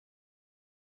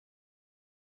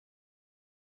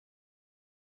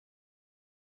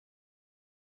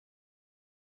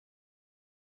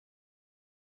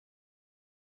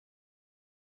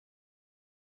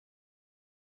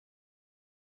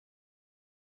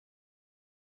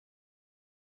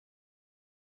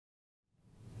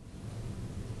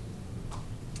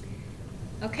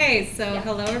Okay, so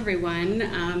hello everyone.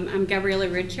 I'm Gabriela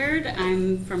Richard.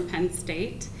 I'm from Penn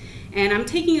State, and I'm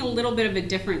taking a little bit of a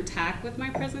different tack with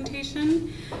my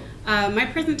presentation. My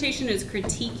presentation is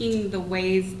critiquing the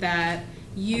ways that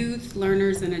youth,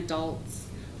 learners, and adults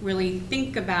really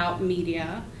think about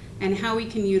media and how we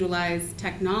can utilize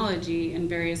technology in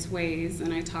various ways.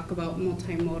 And I talk about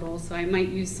multimodal, so I might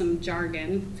use some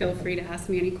jargon. Feel free to ask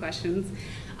me any questions.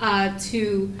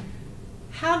 To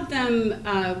have them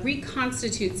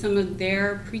reconstitute some of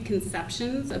their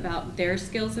preconceptions about their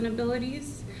skills and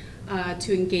abilities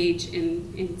to engage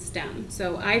in STEM.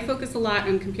 So I focus a lot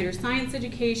on computer science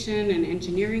education and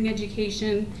engineering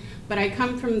education, but I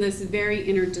come from this very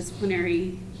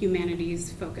interdisciplinary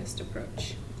humanities-focused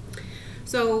approach.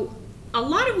 So a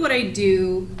lot of what I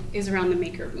do is around the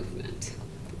maker movement.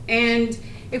 And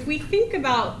if we think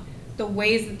about the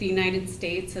ways that the United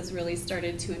States has really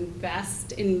started to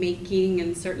invest in making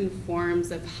and certain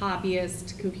forms of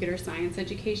hobbyist computer science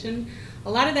education,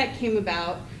 a lot of that came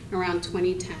about around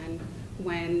 2010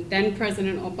 when then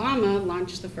President Obama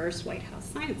launched the first White House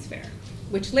Science Fair,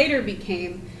 which later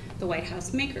became the White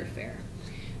House Maker Fair.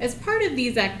 As part of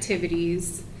these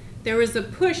activities, there was a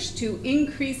push to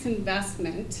increase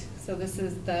investment, so this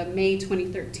is the May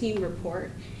 2013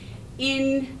 report,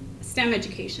 in STEM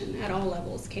education at all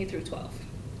levels, K through 12.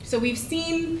 So we've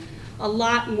seen a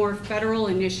lot more federal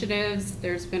initiatives.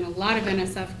 There's been a lot of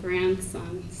NSF grants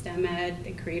on STEM ed.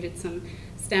 They created some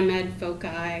STEM ed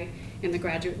foci in the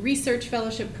Graduate Research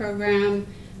Fellowship Program.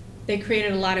 They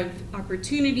created a lot of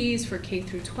opportunities for K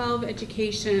through 12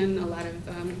 education, a lot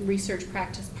of research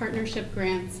practice partnership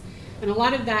grants, and a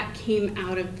lot of that came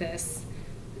out of this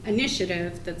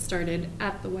initiative that started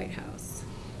at the White House.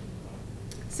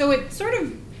 So it sort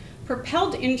of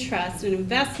propelled interest and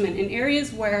investment in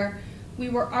areas where we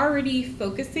were already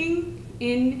focusing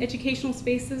in educational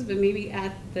spaces, but maybe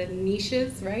at the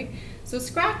niches, right? So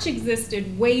Scratch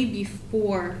existed way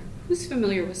before. Who's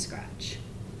familiar with Scratch?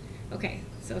 Okay,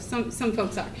 so some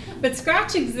folks are. But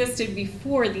Scratch existed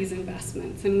before these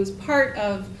investments and was part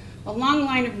of a long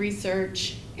line of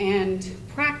research and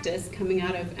practice coming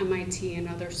out of MIT and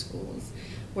other schools,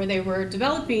 where they were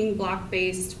developing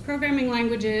block-based programming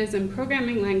languages and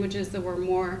programming languages that were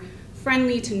more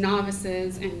friendly to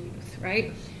novices and youth,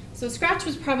 right? So Scratch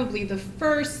was probably the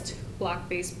first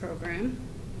block-based program.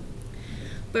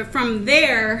 But from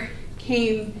there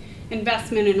came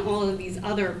investment in all of these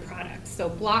other products. So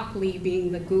Blockly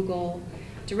being the Google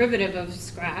derivative of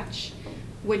Scratch,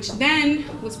 which then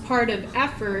was part of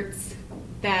efforts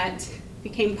that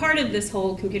became part of this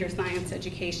whole computer science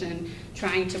education,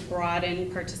 trying to broaden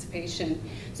participation.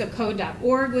 So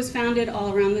Code.org was founded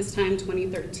all around this time,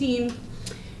 2013,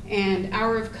 and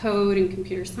Hour of Code and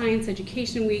Computer Science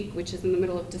Education Week, which is in the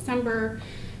middle of December,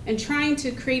 and trying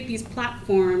to create these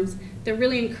platforms that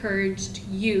really encouraged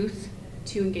youth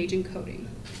to engage in coding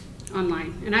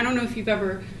online. And I don't know if you've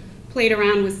ever played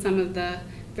around with some of the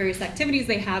various activities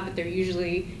they have, but they're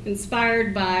usually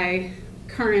inspired by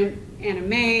current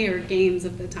anime or games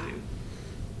of the time.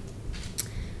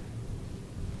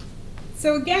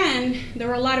 So again, there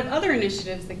were a lot of other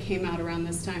initiatives that came out around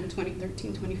this time,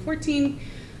 2013, 2014,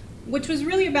 which was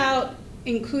really about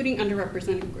including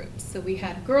underrepresented groups. So we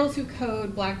had Girls Who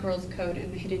Code, Black Girls Code,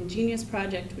 and the Hidden Genius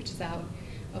Project, which is out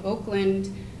of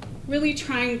Oakland, really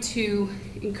trying to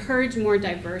encourage more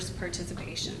diverse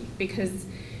participation, because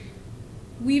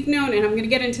we've known, and I'm going to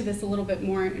get into this a little bit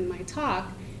more in my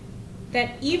talk,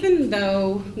 that even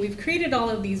though we've created all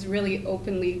of these really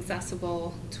openly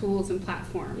accessible tools and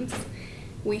platforms,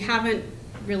 we haven't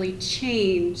really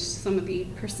changed some of the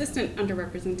persistent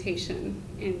underrepresentation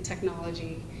in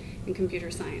technology and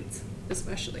computer science,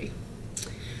 especially.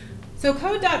 So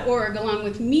Code.org, along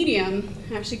with Medium,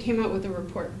 actually came out with a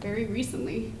report very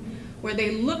recently where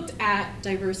they looked at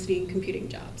diversity in computing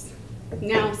jobs.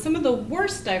 Now, some of the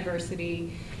worst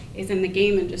diversity is in the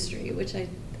game industry, which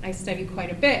I study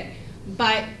quite a bit.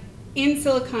 But in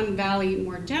Silicon Valley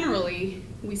more generally,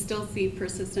 we still see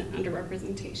persistent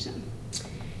underrepresentation.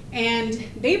 And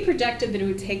they projected that it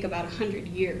would take about 100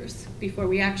 years before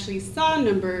we actually saw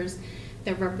numbers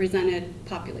that represented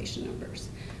population numbers.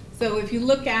 So if you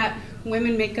look at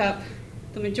women make up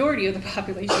the majority of the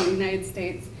population in the United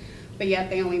States, but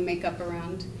yet they only make up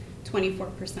around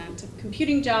 24% of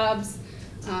computing jobs.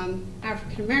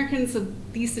 African Americans, so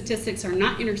these statistics are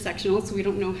not intersectional, so we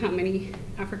don't know how many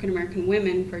African American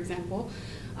women, for example,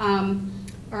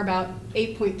 are about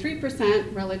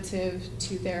 8.3% relative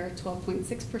to their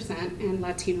 12.6%, and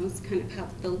Latinos kind of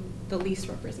have the least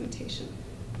representation.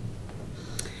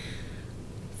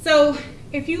 So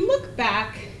if you look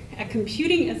back at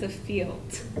computing as a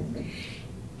field,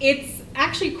 it's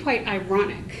actually quite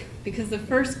ironic because the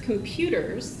first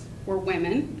computers were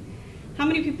women. How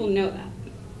many people know that?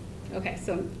 Okay,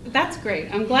 so that's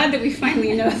great. I'm glad that we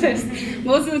finally know this.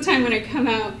 Most of the time when I come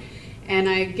out and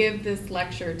I give this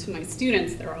lecture to my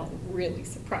students, they're all really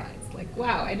surprised. Like,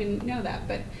 wow, I didn't know that.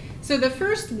 But so the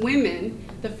first women,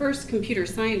 the first computer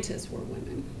scientists were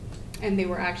women. And they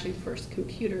were actually first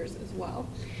computers as well.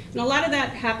 And a lot of that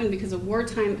happened because of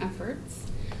wartime efforts.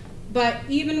 But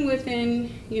even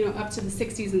within, up to the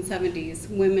 60s and 70s,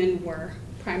 women were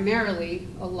primarily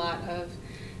a lot of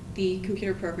the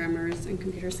computer programmers and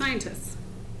computer scientists.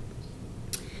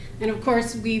 And of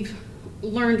course, we've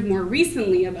learned more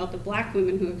recently about the black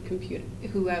women who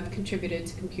have contributed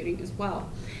to computing as well.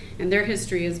 And their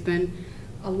history has been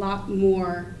a lot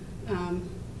more, on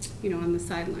the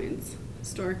sidelines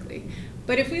historically.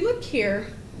 But if we look here,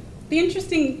 the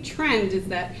interesting trend is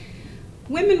that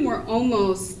women were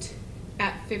almost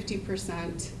at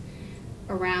 50%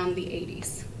 around the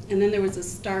 80s. And then there was a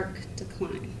stark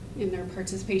decline in their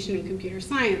participation in computer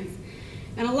science.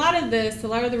 And a lot of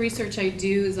the research I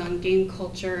do is on game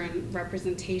culture and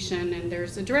representation, and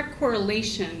there's a direct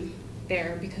correlation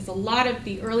there because a lot of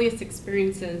the earliest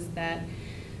experiences that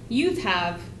youth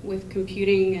have with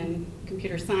computing and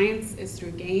computer science is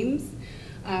through games.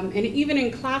 And even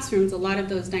in classrooms, a lot of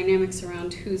those dynamics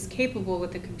around who's capable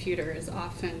with the computer is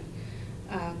often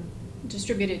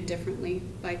distributed differently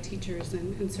by teachers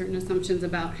and certain assumptions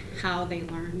about how they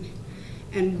learn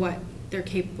and what they're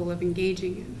capable of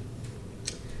engaging in.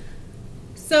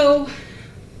 So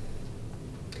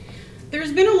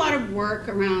there's been a lot of work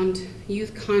around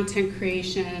youth content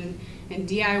creation and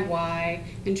DIY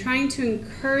and trying to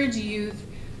encourage youth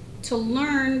to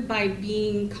learn by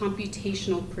being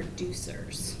computational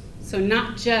producers. So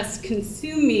not just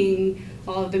consuming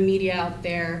all of the media out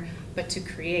there, but to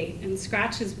create. And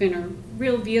Scratch has been a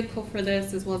real vehicle for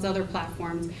this, as well as other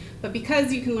platforms. But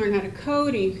because you can learn how to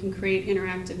code and you can create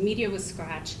interactive media with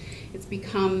Scratch, it's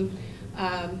become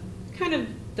kind of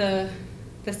the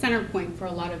center point for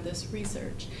a lot of this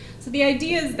research. So the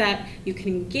idea is that you can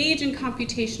engage in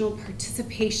computational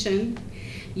participation,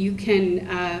 you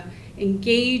can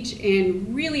engage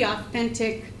in really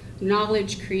authentic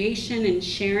knowledge creation and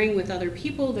sharing with other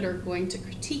people that are going to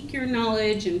critique your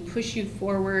knowledge and push you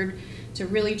forward to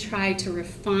really try to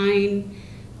refine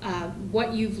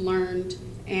what you've learned.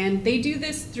 And they do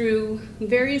this through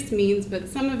various means, but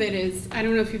some of it is, I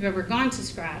don't know if you've ever gone to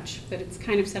Scratch, but it's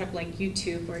kind of set up like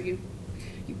YouTube where you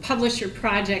publish your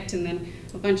project and then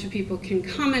a bunch of people can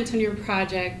comment on your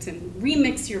project and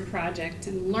remix your project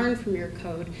and learn from your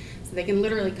code. So they can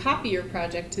literally copy your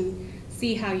project and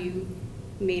see how you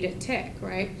made it tick,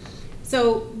 right?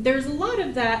 So there's a lot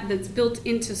of that that's built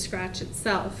into Scratch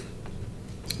itself.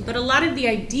 But a lot of the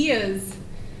ideas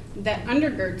that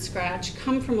undergird Scratch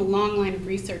come from a long line of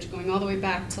research going all the way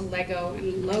back to Lego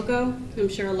and Logo. I'm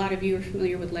sure a lot of you are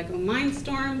familiar with Lego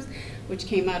Mindstorms, which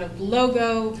came out of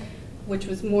Logo, which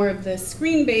was more of the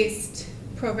screen-based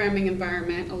programming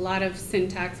environment, a lot of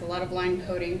syntax, a lot of line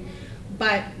coding,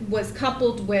 but was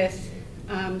coupled with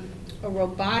a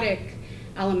robotic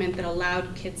element that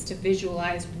allowed kids to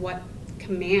visualize what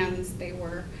commands they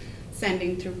were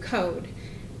sending through code.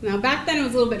 Now back then it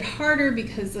was a little bit harder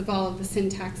because of all of the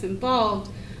syntax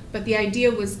involved, but the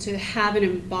idea was to have an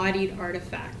embodied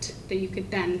artifact that you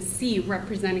could then see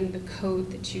representing the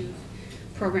code that you've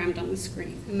programmed on the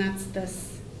screen. And that's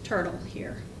this turtle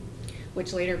here,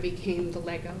 which later became the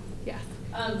Lego. Yes?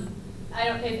 I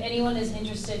don't, if anyone is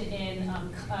interested in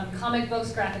comic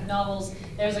books, graphic novels,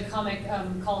 there's a comic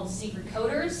called Secret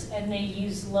Coders, and they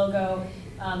use Logo,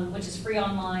 which is free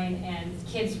online, and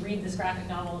kids read this graphic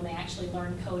novel and they actually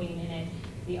learn coding in it.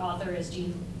 The author is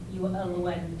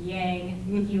Luen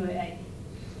Yang.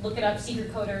 Look it up,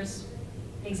 Secret Coders,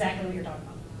 exactly what you're talking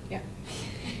about. Yeah.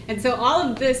 And so all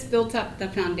of this built up the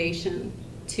foundation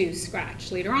to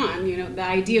Scratch later on. The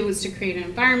idea was to create an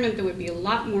environment that would be a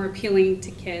lot more appealing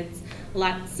to kids, a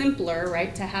lot simpler,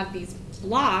 right, to have these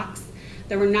blocks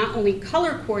that were not only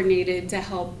color coordinated to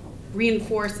help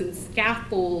reinforce and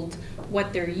scaffold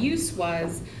what their use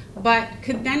was, but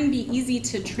could then be easy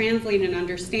to translate and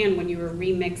understand when you were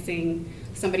remixing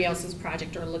somebody else's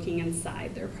project or looking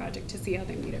inside their project to see how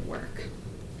they made it work.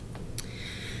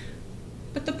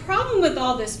 But the problem with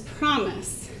all this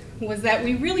promise was that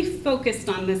we really focused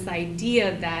on this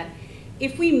idea that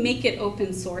if we make it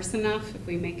open source enough, if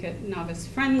we make it novice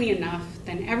friendly enough,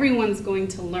 then everyone's going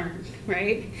to learn,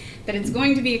 right? That it's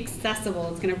going to be accessible,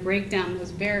 it's going to break down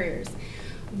those barriers.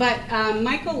 But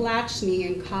Michael Lachney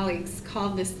and colleagues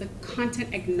called this the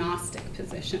content agnostic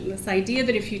position, this idea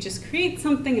that if you just create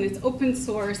something and it's open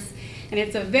source, and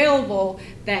it's available,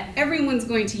 that everyone's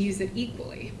going to use it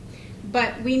equally.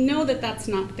 But we know that that's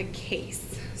not the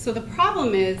case. So the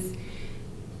problem is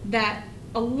that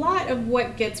a lot of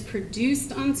what gets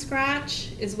produced on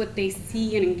Scratch is what they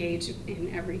see and engage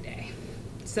in every day.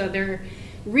 So they're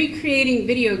recreating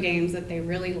video games that they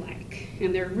really like,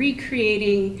 and they're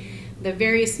recreating the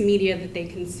various media that they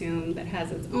consume that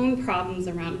has its own problems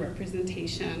around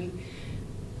representation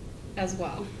as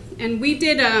well. And we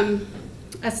did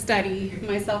a study,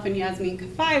 myself and Yasmin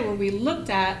Kafai, where we looked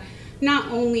at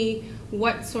not only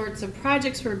what sorts of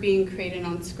projects were being created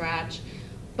on Scratch,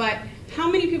 but how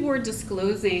many people were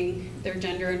disclosing their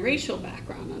gender and racial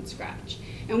background on Scratch,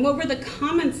 and what were the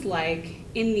comments like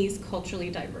in these culturally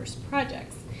diverse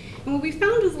projects. And what we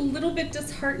found was a little bit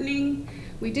disheartening.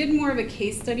 We did more of a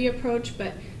case study approach,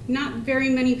 but not very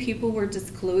many people were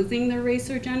disclosing their race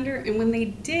or gender, and when they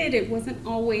did, it wasn't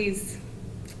always,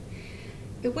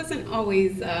 I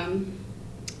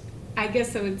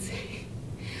guess I would say,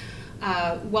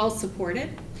 well supported.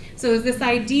 So it was this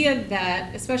idea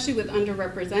that, especially with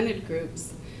underrepresented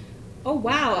groups, oh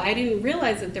wow, I didn't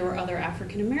realize that there were other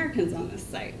African Americans on this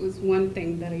site, was one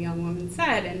thing that a young woman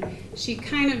said, and she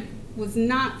kind of was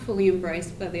not fully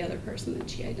embraced by the other person that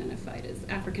she identified as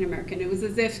African American. It was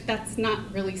as if that's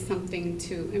not really something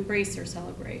to embrace or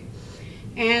celebrate.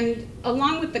 And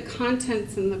along with the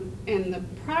contents and the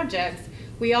projects,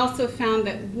 we also found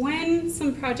that when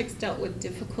some projects dealt with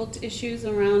difficult issues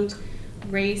around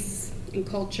race and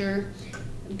culture,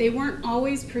 they weren't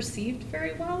always perceived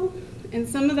very well. And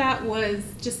some of that was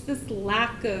just this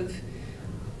lack of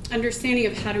understanding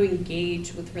of how to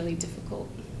engage with really difficult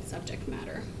subject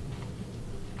matter.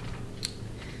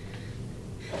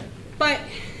 But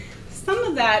some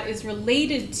of that is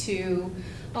related to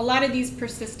a lot of these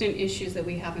persistent issues that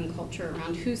we have in culture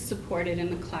around who's supported in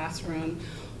the classroom,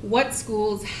 what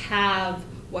schools have,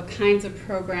 what kinds of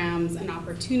programs and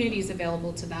opportunities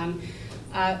available to them.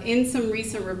 In some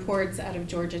recent reports out of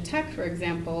Georgia Tech, for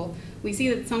example, we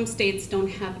see that some states don't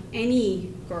have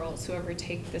any girls who ever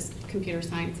take this computer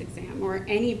science exam, or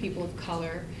any people of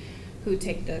color who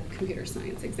take the computer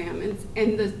science exam.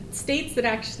 And the states that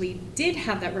actually did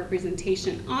have that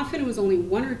representation, often it was only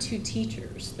one or two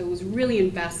teachers that was really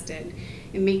invested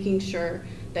in making sure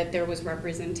that there was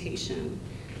representation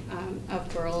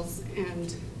of girls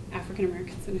and African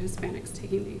Americans and Hispanics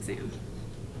taking the exam.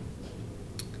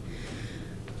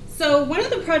 So one of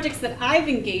the projects that I've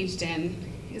engaged in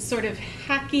is sort of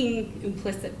hacking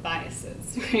implicit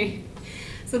biases, right?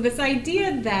 So this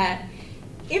idea that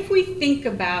if we think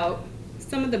about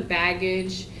some of the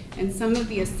baggage and some of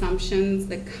the assumptions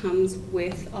that comes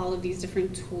with all of these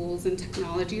different tools and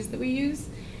technologies that we use,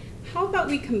 how about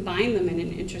we combine them in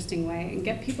an interesting way and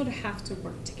get people to have to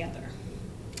work together?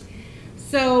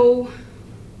 So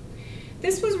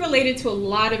this was related to a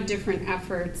lot of different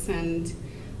efforts and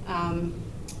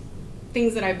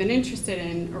things that I've been interested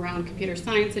in around computer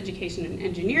science education and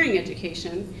engineering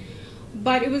education,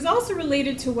 but it was also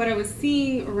related to what I was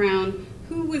seeing around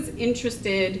who was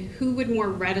interested, who would more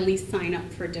readily sign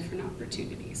up for different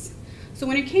opportunities. So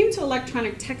when it came to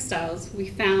electronic textiles, we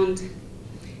found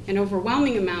an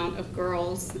overwhelming amount of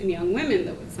girls and young women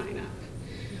that would sign up.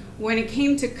 When it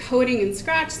came to coding and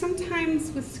Scratch,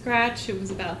 sometimes with Scratch it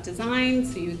was about design,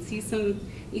 so you would see some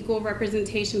equal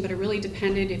representation, but it really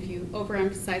depended. If you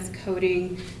overemphasized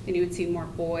coding, then you would see more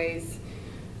boys.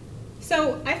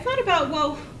 So I thought about,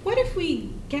 well, what if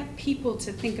we get people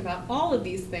to think about all of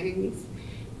these things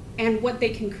and what they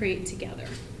can create together?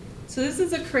 So this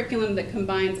is a curriculum that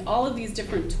combines all of these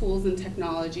different tools and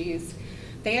technologies.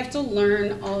 They have to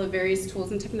learn all the various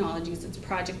tools and technologies. It's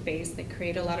project-based. They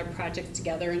create a lot of projects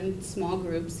together in small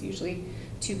groups, usually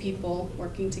 2 people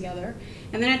working together.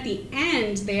 And then at the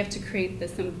end, they have to create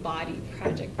this embodied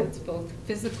project that's both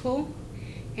physical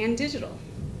and digital.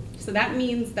 So that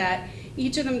means that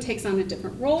each of them takes on a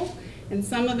different role, and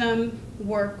some of them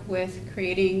work with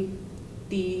creating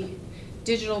the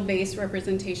digital-based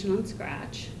representation on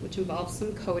Scratch, which involves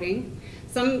some coding.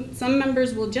 Some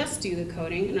members will just do the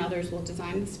coding, and others will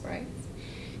design the sprites.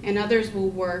 And others will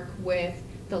work with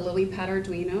the LilyPad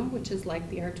Arduino, which is like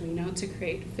the Arduino, to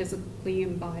create physically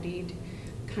embodied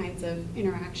kinds of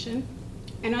interaction.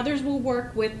 And others will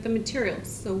work with the materials.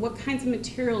 So what kinds of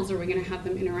materials are we going to have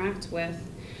them interact with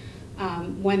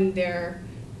when they're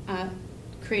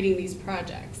creating these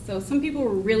projects? So some people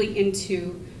were really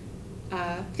into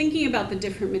thinking about the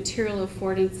different material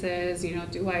affordances. You know,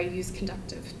 do I use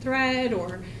conductive thread,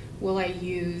 or will I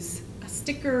use a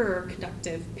sticker or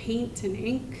conductive paint and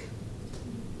ink?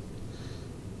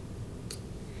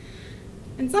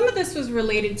 And some of this was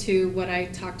related to what I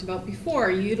talked about before.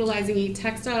 Utilizing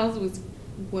e-textiles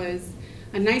was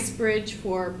a nice bridge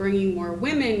for bringing more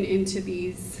women into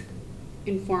these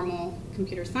informal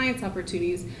computer science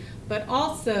opportunities, but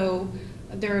also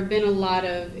there have been a lot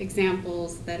of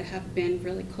examples that have been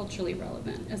really culturally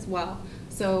relevant as well.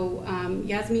 So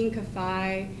Yasmin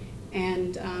Kafai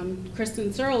and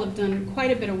Kristen Searle have done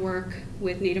quite a bit of work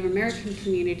with Native American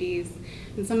communities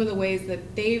and some of the ways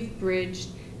that they've bridged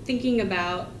thinking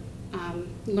about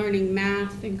learning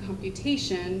math and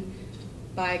computation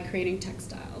by creating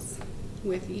textiles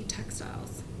with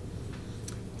e-textiles.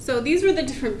 So these were the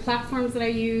different platforms that I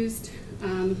used.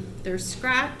 There's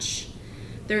Scratch,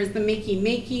 there's the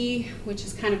Makey, which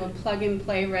is kind of a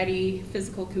plug-and-play ready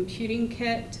physical computing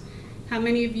kit. How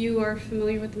many of you are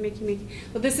familiar with the Makey?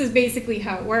 Well, this is basically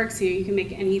how it works. You can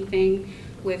make anything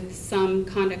with some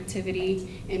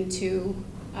conductivity into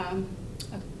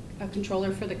a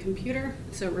controller for the computer.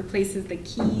 So it replaces the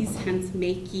keys, hence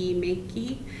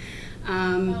Makey.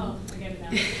 Oh, I get it now.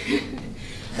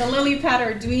 The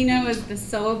LilyPad Arduino is the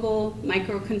sewable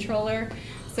microcontroller.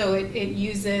 So it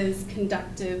uses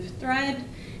conductive thread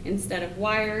instead of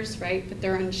wires, right? But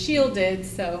they're unshielded,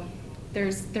 so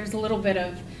there's a little bit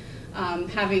of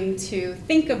having to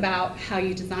think about how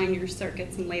you design your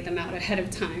circuits and lay them out ahead of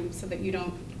time so that you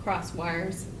don't cross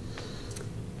wires.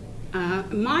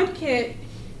 ModKit,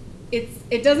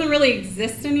 it doesn't really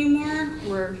exist anymore.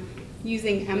 We're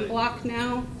using MBlock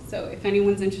now, so if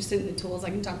anyone's interested in the tools, I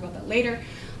can talk about that later.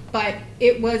 But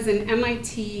it was an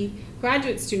MIT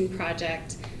graduate student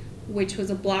project, which was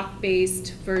a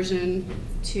block-based version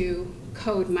to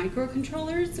code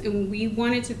microcontrollers, and we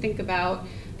wanted to think about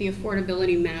the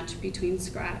affordability match between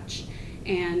Scratch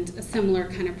and a similar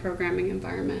kind of programming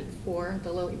environment for the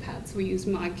LilyPad. So we used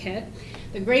ModKit.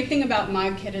 The great thing about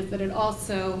ModKit is that it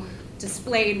also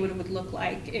displayed what it would look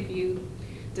like if you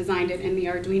designed it in the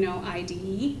Arduino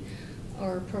IDE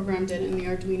or programmed it in the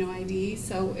Arduino IDE.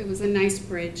 So it was a nice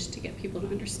bridge to get people to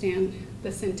understand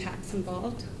the syntax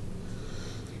involved.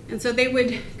 And so they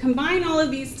would combine all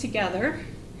of these together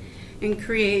and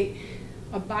create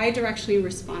a bidirectionally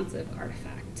responsive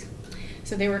artifact.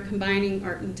 So they were combining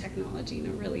art and technology in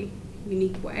a really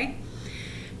unique way.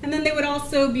 And then they would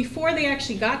also, before they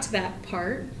actually got to that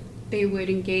part, they would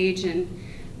engage in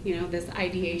this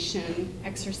ideation,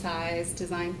 exercise,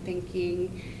 design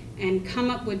thinking, and come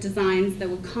up with designs that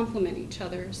would complement each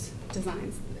other's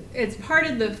designs. It's part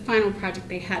of the final project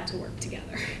they had to work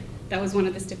together. That was one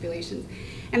of the stipulations.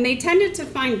 And they tended to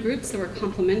find groups that were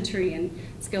complementary in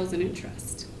skills and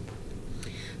interest.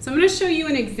 So I'm going to show you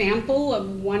an example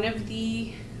of one of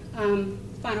the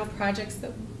final projects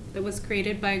that was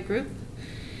created by a group.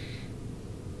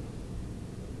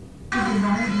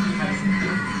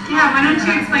 Yeah, why don't you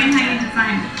explain how you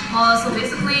designed it? So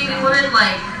basically we wanted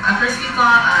at first we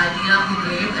thought an idea of the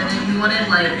game, and then we wanted a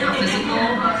physical.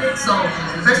 So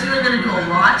first we were going to do a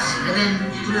watch, and then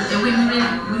we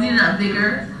needed a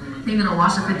bigger thing than a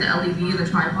watch to fit the LED and the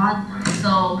tripod.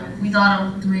 So we thought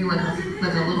of doing like a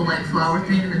little flower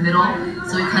thing in the middle.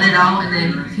 So we cut it out, and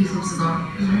then he flips it on.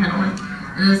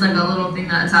 And there's a little thing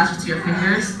that attaches to your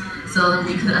fingers. So then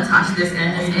we could attach this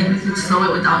end, and we could sew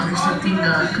it without intercepting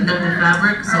the conductive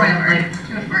fabric. So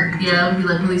yeah, it would be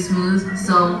really smooth.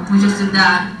 So we just did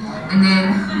that, and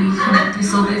then we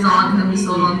sewed these on, and then we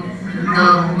sewed on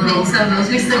the little.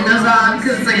 We stick those on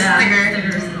because it's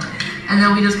stickers. And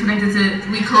then we just connected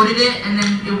we coded it, and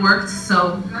then it worked.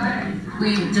 So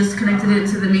we just connected it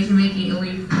to the Makey, and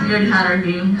we already had our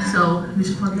game. So we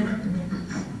just plugged it in.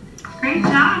 Great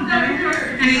job.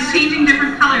 And it's changing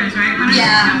different colors, right?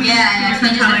 Yeah,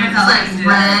 different colors. Like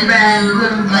red,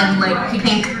 blue, like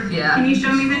pink. Yeah. Can you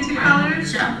show me the two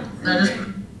colors? Sure.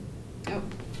 Oh,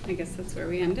 I guess that's where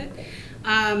we ended.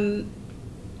 So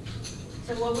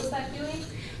what was that doing?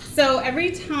 So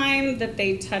every time that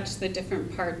they touch the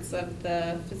different parts of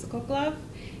the physical glove,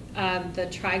 the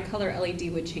tricolor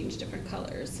LED would change different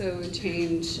colors. So it would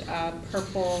change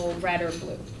purple, red, or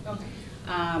blue. Okay.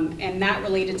 And that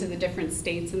related to the different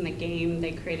states in the game.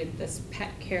 They created this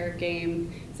pet care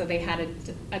game. So they had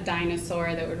a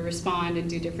dinosaur that would respond and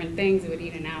do different things. It would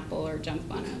eat an apple or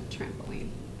jump on a trampoline.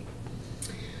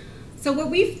 So what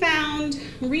we found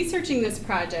researching this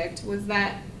project was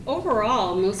that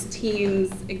overall, most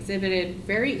teams exhibited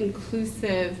very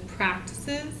inclusive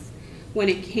practices when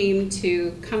it came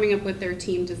to coming up with their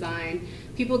team design.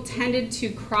 People tended to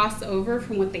cross over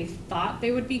from what they thought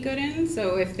they would be good in.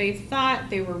 So if they thought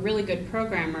they were really good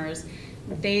programmers,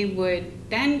 they would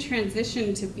then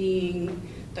transition to being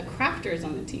the crafters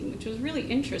on the team, which was really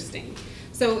interesting.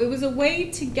 So it was a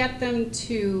way to get them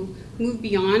to move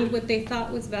beyond what they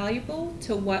thought was valuable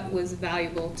to what was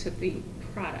valuable to the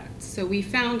product. So we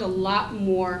found a lot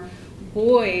more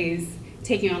boys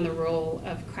taking on the role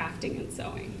of crafting and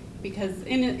sewing. Because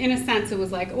in a sense it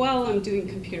was like, well, I'm doing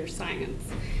computer science.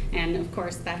 And of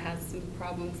course that has some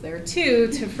problems there too,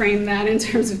 to frame that in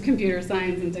terms of computer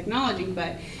science and technology,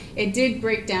 but it did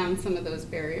break down some of those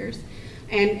barriers.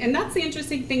 And that's the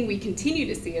interesting thing we continue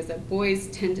to see, is that boys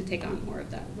tend to take on more of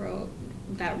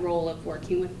that role of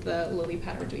working with the lily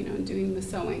pad Arduino and doing the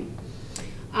sewing.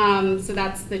 So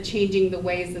that's the changing the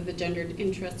ways that the gendered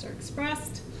interests are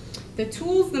expressed. The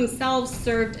tools themselves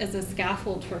served as a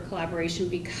scaffold for collaboration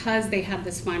because they had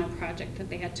this final project that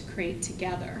they had to create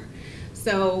together.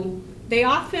 So they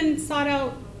often sought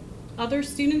out other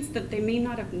students that they may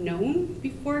not have known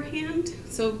beforehand.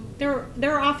 So there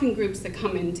are often groups that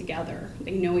come in together,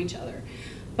 they know each other.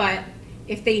 But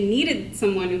if they needed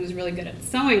someone who was really good at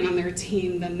sewing on their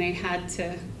team, then they had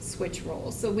to switch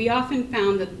roles. So we often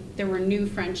found that there were new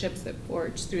friendships that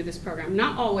forged through this program.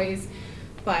 Not always,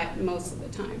 but most of the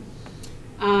time.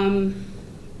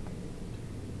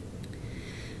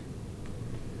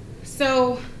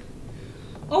 So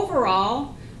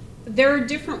overall, there are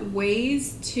different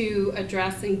ways to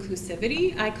address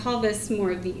inclusivity. I call this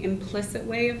more of the implicit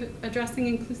way of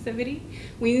addressing inclusivity.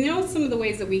 We know some of the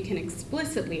ways that we can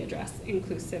explicitly address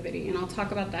inclusivity, and I'll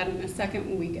talk about that in a second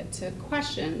when we get to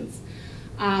questions.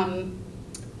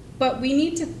 But we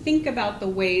need to think about the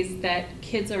ways that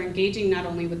kids are engaging not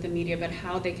only with the media, but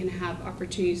how they can have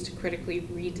opportunities to critically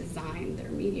redesign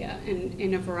their media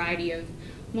in a variety of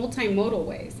multimodal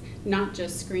ways, not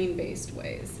just screen-based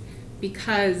ways,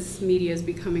 because media is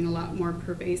becoming a lot more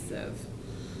pervasive.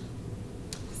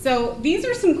 So these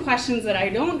are some questions that I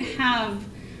don't have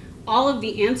all of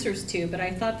the answers to, but I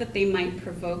thought that they might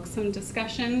provoke some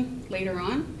discussion later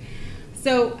on.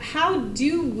 So how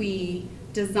do we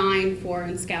design for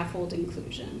and scaffold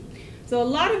inclusion? So a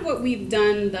lot of what we've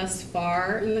done thus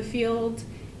far in the field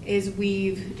is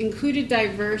we've included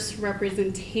diverse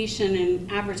representation in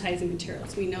advertising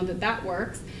materials. We know that that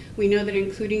works. We know that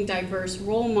including diverse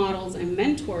role models and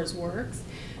mentors works,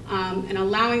 and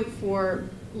allowing for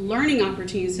learning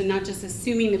opportunities, so not just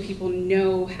assuming that people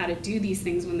know how to do these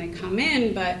things when they come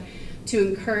in, but to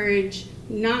encourage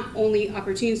not only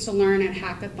opportunities to learn at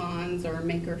hackathons or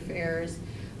maker fairs,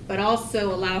 but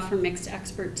also allow for mixed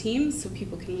expert teams so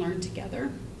people can learn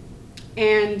together.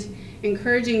 And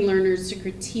encouraging learners to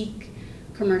critique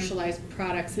commercialized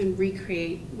products and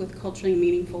recreate with culturally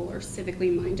meaningful or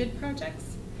civically minded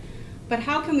projects. But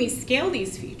how can we scale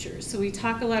these features? So we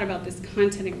talk a lot about this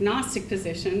content agnostic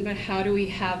position, but how do we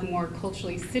have more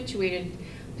culturally situated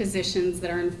positions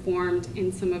that are informed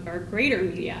in some of our greater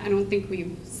media? I don't think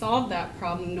we've solved that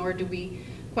problem, nor do we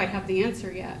quite have the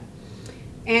answer yet.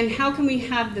 And how can we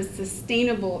have this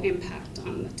sustainable impact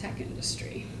on the tech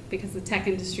industry? Because the tech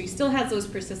industry still has those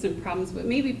persistent problems, but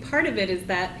maybe part of it is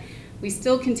that we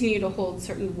still continue to hold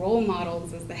certain role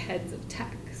models as the heads of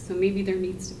tech. So maybe there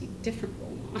needs to be different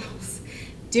role models,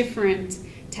 different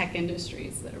tech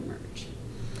industries that emerge.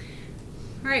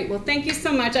 All right, well, thank you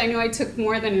so much. I know I took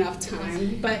more than enough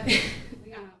time, but